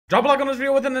Drop a like on this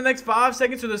video within the next 5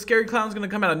 seconds or the scary clown's gonna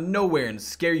come out of nowhere and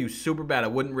scare you super bad. I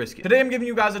wouldn't risk it. Today I'm giving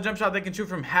you guys a jump shot that can shoot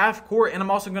from half court, and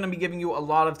I'm also gonna be giving you a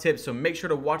lot of tips, so make sure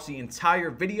to watch the entire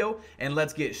video and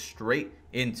let's get straight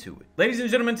into it. Ladies and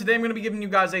gentlemen, today I'm going to be giving you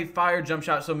guys a fire jump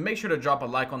shot, so make sure to drop a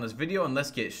like on this video and let's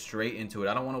get straight into it.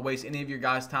 I don't want to waste any of your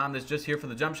guys' time that's just here for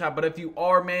the jump shot, but if you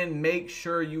are, man, make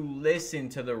sure you listen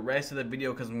to the rest of the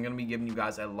video because I'm going to be giving you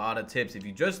guys a lot of tips. If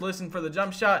you just listen for the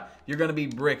jump shot, you're going to be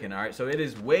bricking. All right, so it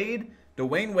is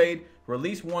Dwayne Wade,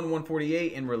 release 1,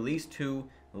 148, and release 2,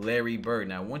 Larry Bird.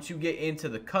 Now, once you get into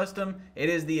the custom, it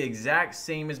is the exact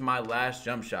same as my last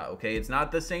jump shot, okay? It's not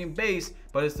the same base,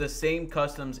 but it's the same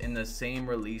customs in the same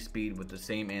release speed with the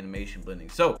same animation blending.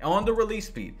 So, on the release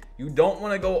speed, you don't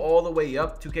want to go all the way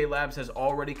up. 2K Labs has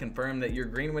already confirmed that your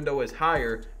green window is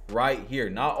higher right here.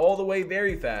 Not all the way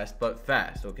very fast, but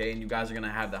fast, okay? And you guys are going to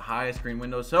have the highest green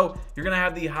window, so you're going to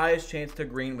have the highest chance to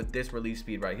green with this release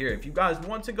speed right here. If you guys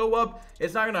want to go up,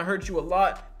 it's not going to hurt you a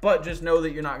lot, but just know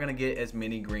that you're not going to get as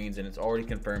many greens, and it's already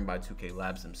confirmed by 2K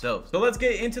Labs themselves. So let's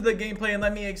get into the gameplay and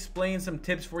let me explain some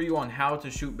tips for you on how to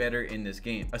shoot better in this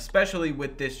game, especially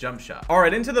with this jump shot. All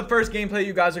right, into the first gameplay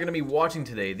you guys are going to be watching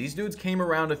today. These dudes came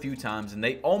around a few times and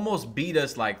they almost beat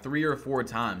us like 3 or 4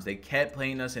 times. They kept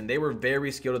playing us and they were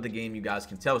very skilled at the game, you guys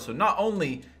can tell. So not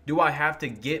only do I have to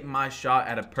get my shot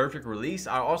at a perfect release,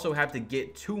 I also have to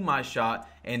get to my shot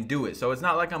and do it. So it's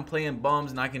not like I'm playing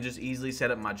bums and I can just easily set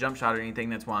up my jump shot or anything.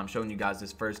 That's why I'm showing you guys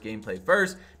this first gameplay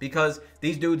first, because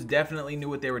these dudes definitely knew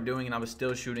what they were doing and I was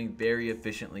still shooting very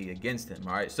efficiently against them.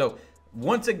 All right, so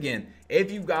once again,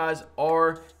 if you guys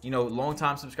are,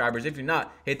 long-time subscribers, if you're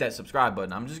not, hit that subscribe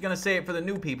button. I'm just gonna say it for the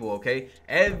new people, okay?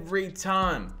 Every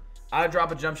time I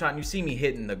drop a jump shot and you see me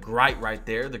hitting the right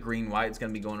there, the green white, it's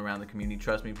gonna be going around the community.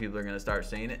 Trust me, people are gonna start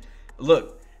saying it.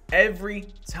 Look, every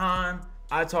time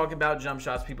I talk about jump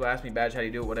shots, people ask me, Badge, how do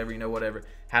you do it? Whatever, whatever.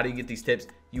 How do you get these tips?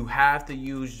 You have to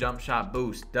use jump shot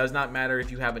boost. Does not matter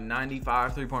if you have a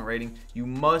 95 3-point rating. You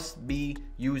must be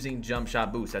using jump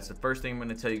shot boost. That's the first thing I'm going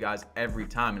to tell you guys every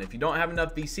time. And if you don't have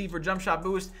enough VC for jump shot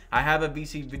boost, I have a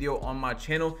VC video on my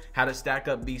channel, how to stack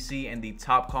up VC, and the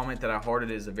top comment that I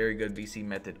hearted is a very good VC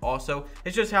method also.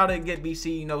 It's just how to get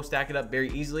VC, stack it up very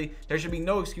easily. There should be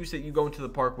no excuse that you go into the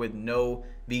park with no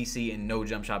VC and no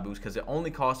jump shot boost, because it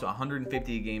only costs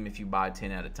 150 a game if you buy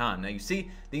 10 at a time. Now you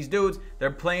see these dudes,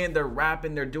 they're playing, they're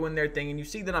rapping, they're doing their thing, and you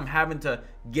see that I'm having to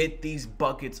get these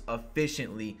buckets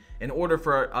efficiently in order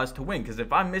for us to win, because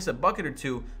if I miss a bucket or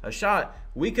two, a shot,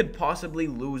 we could possibly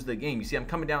lose the game. You see I'm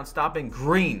coming down, stopping,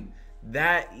 green.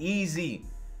 That easy.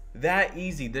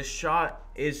 This shot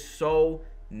is so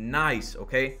nice,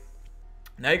 okay?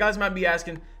 Now you guys might be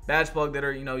asking, Badge Plug, that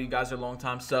are, you guys are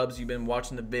longtime subs, you've been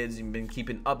watching the vids, you've been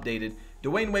keeping updated.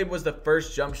 Dwayne Wade was the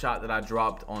first jump shot that I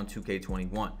dropped on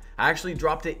 2K21. I actually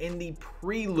dropped it in the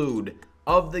prelude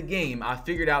of the game. I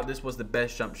figured out this was the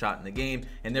best jump shot in the game,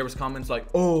 and there was comments like,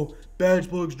 oh, Badge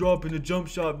Plug's dropping a jump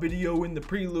shot video in the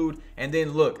prelude. And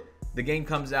then look, the game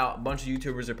comes out, a bunch of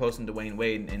YouTubers are posting Dwayne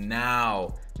Wade, and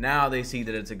now they see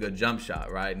that it's a good jump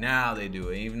shot, right? Now they do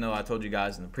it, even though I told you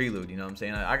guys in the prelude, you know what I'm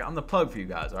saying? I'm the plug for you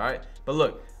guys, all right? But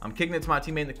look, I'm kicking it to my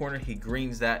teammate in the corner. He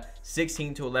greens that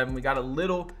 16 to 11. We got a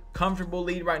little comfortable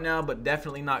lead right now, but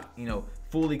definitely not,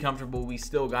 fully comfortable. We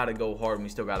still got to go hard and we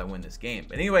still got to win this game.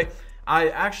 But anyway, I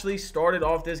actually started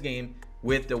off this game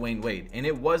with Dwayne Wade, and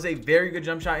it was a very good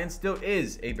jump shot and still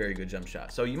is a very good jump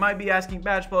shot. So you might be asking,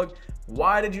 Badge Plug,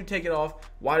 why did you take it off?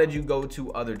 Why did you go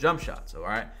to other jump shots? All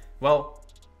right, well,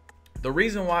 the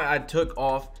reason why I took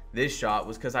off this shot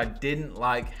was because I didn't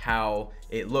like how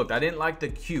it looked. I didn't like the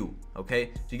cue,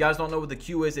 okay? If you guys don't know what the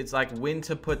cue is, it's like when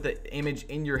to put the image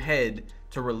in your head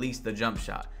to release the jump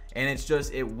shot. And it's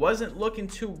just, it wasn't looking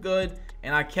too good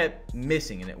and I kept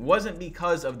missing. And it wasn't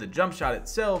because of the jump shot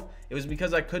itself, it was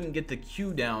because I couldn't get the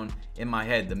cue down in my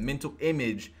head, the mental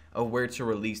image of where to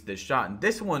release this shot. And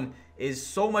this one is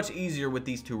so much easier with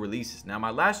these 2 releases. Now my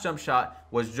last jump shot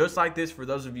was just like this, for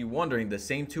those of you wondering, the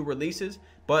same 2 releases,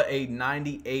 but a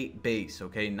 98 base,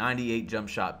 okay? 98 jump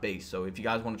shot base. So if you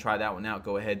guys want to try that one out,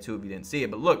 go ahead too if you didn't see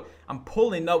it. But look, I'm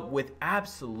pulling up with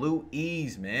absolute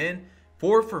ease, man.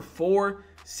 4 for 4,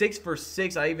 6 for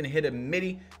 6. I even hit a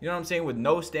midi, you know what I'm saying, with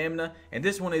no stamina. And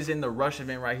this one is in the rush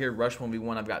event right here, rush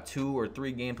 1v1. I've got 2 or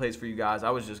 3 gameplays for you guys.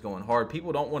 I was just going hard.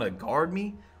 People don't want to guard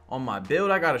me on my build.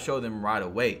 I got to show them right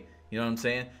away. You know what I'm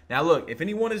saying? Now look, if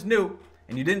anyone is new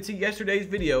and you didn't see yesterday's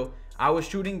video, I was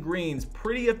shooting greens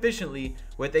pretty efficiently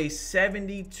with a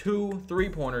 72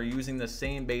 3-pointer using the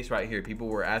same base right here. People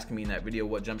were asking me in that video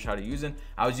what jump shot are you using.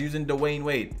 I was using Dwayne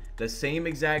Wade, the same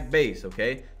exact base,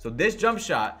 okay? So this jump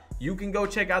shot, you can go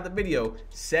check out the video.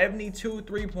 72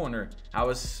 3-pointer. I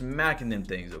was smacking them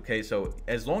things, okay? So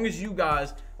as long as you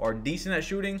guys are decent at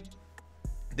shooting,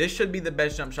 this should be the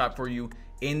best jump shot for you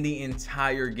in the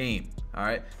entire game. All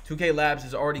right, 2K Labs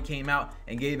has already came out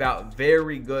and gave out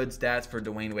very good stats for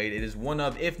Dwayne Wade. It is one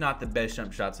of, if not the best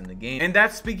jump shots in the game, and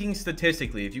that's speaking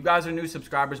statistically. If you guys are new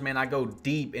subscribers, man, I go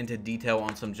deep into detail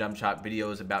on some jump shot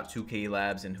videos about 2K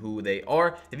Labs and who they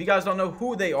are. If you guys don't know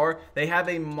who they are, they have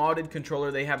a modded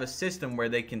controller. They have a system where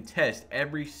they can test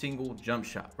every single jump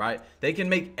shot, right? They can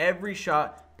make every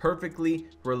shot perfectly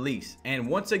release. And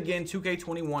once again,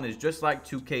 2K21 is just like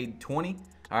 2K20.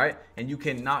 All right, and you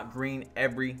cannot green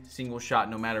every single shot,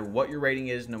 no matter what your rating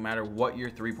is, no matter what your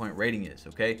 3-point rating is,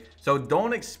 okay? So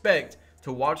don't expect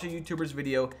to watch a YouTuber's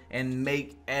video and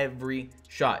make every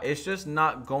shot. It's just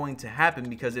not going to happen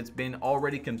because it's been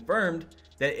already confirmed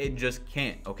that it just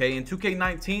can't, okay? In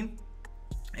 2K19,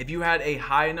 if you had a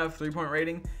high enough 3-point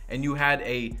rating and you had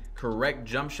a correct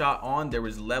jump shot on, there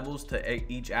was levels to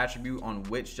each attribute on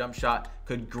which jump shot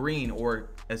could green or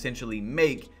essentially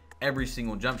make every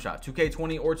single jump shot.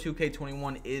 2K20 or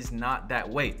 2K21 is not that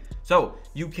way. So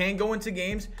you can go into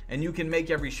games and you can make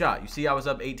every shot. You see, I was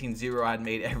up 18-0. I had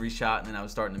made every shot and then I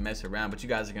was starting to mess around, but you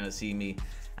guys are going to see me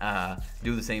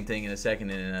do the same thing in a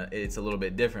second, and it's a little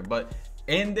bit different. But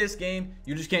in this game,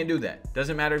 you just can't do that.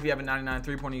 Doesn't matter if you have a 99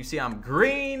 3-pointer. You see, I'm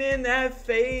greening that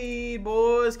fade,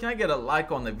 boys. Can I get a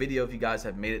like on the video if you guys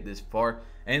have made it this far?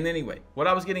 And anyway, what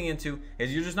I was getting into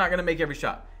is you're just not going to make every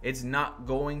shot. It's not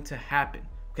going to happen.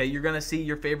 Okay, you're gonna see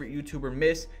your favorite YouTuber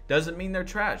miss. Doesn't mean they're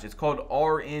trash. It's called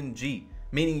RNG,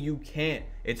 meaning you can't.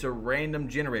 It's a random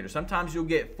generator. Sometimes you'll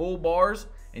get full bars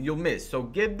and you'll miss. So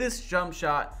give this jump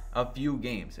shot a few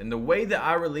games. And the way that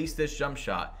I release this jump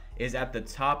shot is at the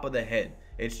top of the head.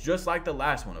 It's just like the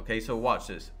last one, okay? So watch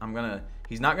this.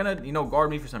 He's not gonna,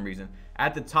 guard me for some reason.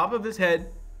 At the top of his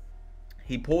head,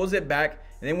 he pulls it back,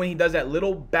 and then when he does that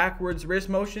little backwards wrist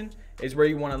motion is where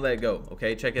you wanna let go,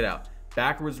 okay? Check it out.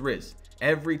 Backwards wrist.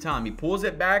 Every time he pulls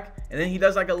it back and then he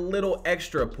does like a little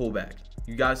extra pullback.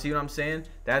 You guys see what I'm saying?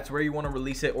 That's where you want to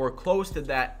release it, or close to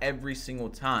that every single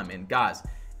time. And guys,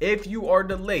 if you are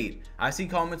delayed, I see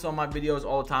comments on my videos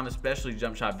all the time, especially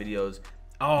jump shot videos.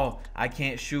 Oh, I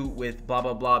can't shoot with blah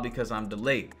blah blah because I'm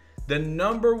delayed. The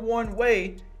number one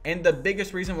way and the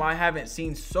biggest reason why I haven't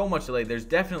seen so much delay, there's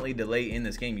definitely delay in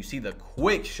this game. You see the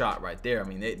quick shot right there. I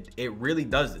mean, it really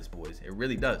does this, boys. It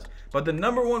really does. But the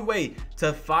number one way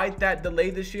to fight that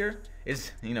delay this year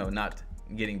is, not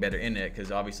getting better internet,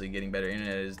 because obviously getting better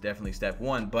internet is definitely step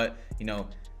one. But,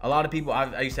 a lot of people,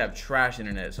 I used to have trash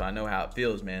internet, so I know how it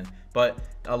feels, man. But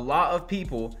a lot of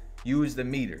people use the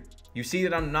meter. You see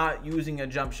that I'm not using a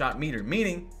jump shot meter,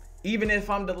 meaning even if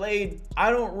I'm delayed,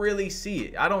 I don't really see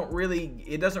it.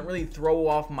 It doesn't really throw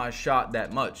off my shot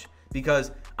that much because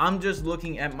I'm just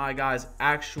looking at my guys'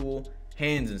 actual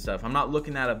hands and stuff. I'm not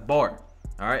looking at a bar,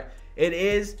 all right? It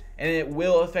is, and it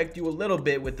will affect you a little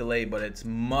bit with delay, but it's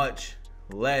much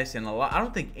less. And I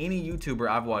don't think any YouTuber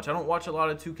I've watched, I don't watch a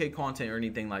lot of 2K content or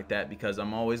anything like that because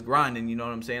I'm always grinding, you know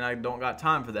what I'm saying? I don't got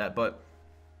time for that, but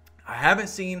I haven't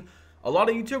seen a lot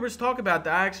of YouTubers talk about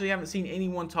that. I actually haven't seen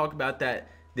anyone talk about that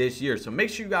this year. So make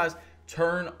sure you guys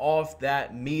turn off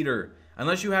that meter.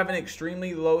 Unless you have an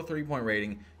extremely low 3-point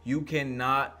rating, you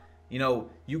cannot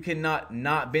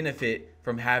not benefit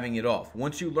from having it off.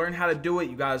 Once you learn how to do it,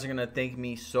 you guys are gonna thank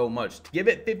me so much. Give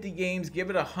it 50 games, give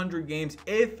it 100 games.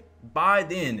 If by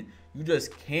then you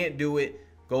just can't do it,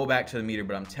 go back to the meter.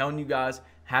 But I'm telling you guys,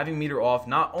 having meter off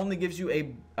not only gives you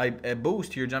a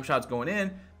boost to your jump shots going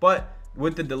in, but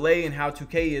with the delay and how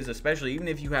 2K is, especially even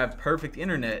if you have perfect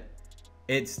internet,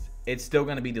 it's still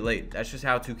going to be delayed. That's just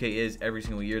how 2K is every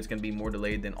single year. It's going to be more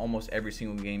delayed than almost every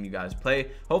single game you guys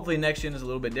play. Hopefully next gen is a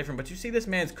little bit different, but you see this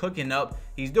man's cooking up.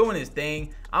 He's doing his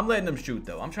thing. I'm letting him shoot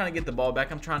though. I'm trying to get the ball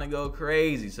back. I'm trying to go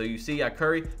crazy. So you see I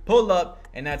curry, pull up,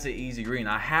 and that's an easy green.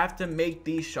 I have to make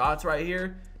these shots right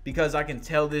here because I can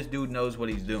tell this dude knows what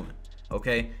he's doing.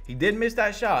 Okay, he did miss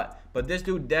that shot, but this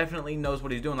dude definitely knows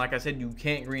what he's doing. Like I said, you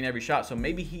can't green every shot, so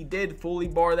maybe he did fully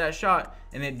bar that shot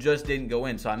and it just didn't go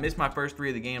in. So I missed my first 3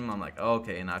 of the game and I'm like,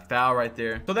 okay, and I foul right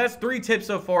there. So that's 3 tips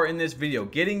so far in this video: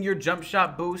 getting your jump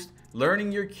shot boost,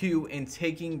 learning your cue, and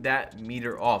taking that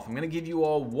meter off. I'm gonna give you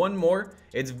all one more.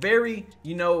 It's very,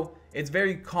 it's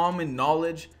very common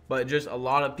knowledge, but just a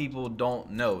lot of people don't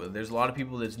know. There's a lot of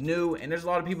people that's new, and there's a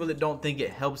lot of people that don't think it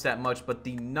helps that much. But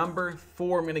the number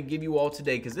 4 I'm gonna give you all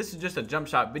today, because this is just a jump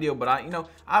shot video, but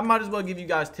I might as well give you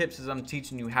guys tips as I'm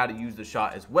teaching you how to use the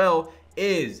shot as well,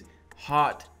 is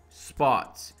hot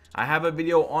spots. I have a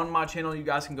video on my channel. You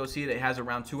guys can go see it. It has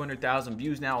around 200,000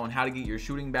 views now on how to get your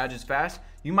shooting badges fast.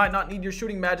 You might not need your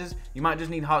shooting badges. You might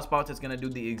just need hotspots. It's going to do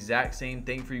the exact same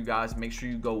thing for you guys. Make sure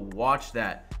you go watch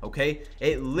that, okay?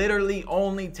 It literally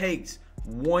only takes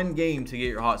one game to get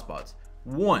your hotspots.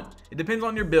 One. It depends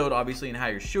on your build, obviously, and how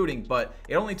you're shooting, but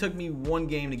it only took me one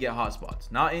game to get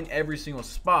hotspots. Not in every single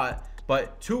spot,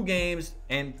 but 2 games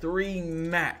and 3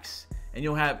 max. And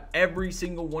you'll have every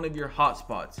single one of your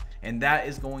hotspots. And that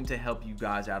is going to help you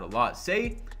guys out a lot.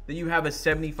 Say that you have a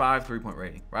 75 3-point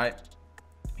rating, right?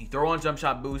 You throw on jump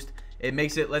shot boost. It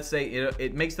makes it, let's say,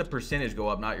 it makes the percentage go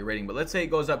up, not your rating. But let's say it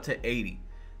goes up to 80.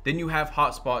 Then you have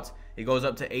hotspots. It goes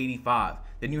up to 85.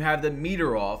 Then you have the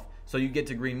meter off. So you get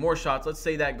to green more shots. Let's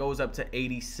say that goes up to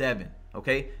 87.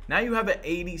 Okay. Now you have an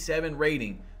 87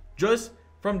 rating just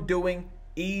from doing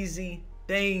easy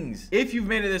things. If you've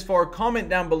made it this far, comment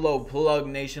down below, Plug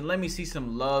Nation. Let me see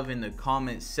some love in the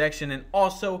comment section. And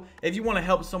also, if you want to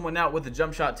help someone out with a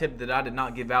jump shot tip that I did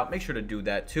not give out, make sure to do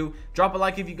that too. Drop a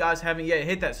like if you guys haven't yet.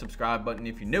 Hit that subscribe button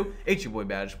if you're new. It's your boy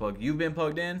Badge Plug. You've been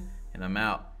plugged in, and I'm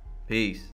out. Peace.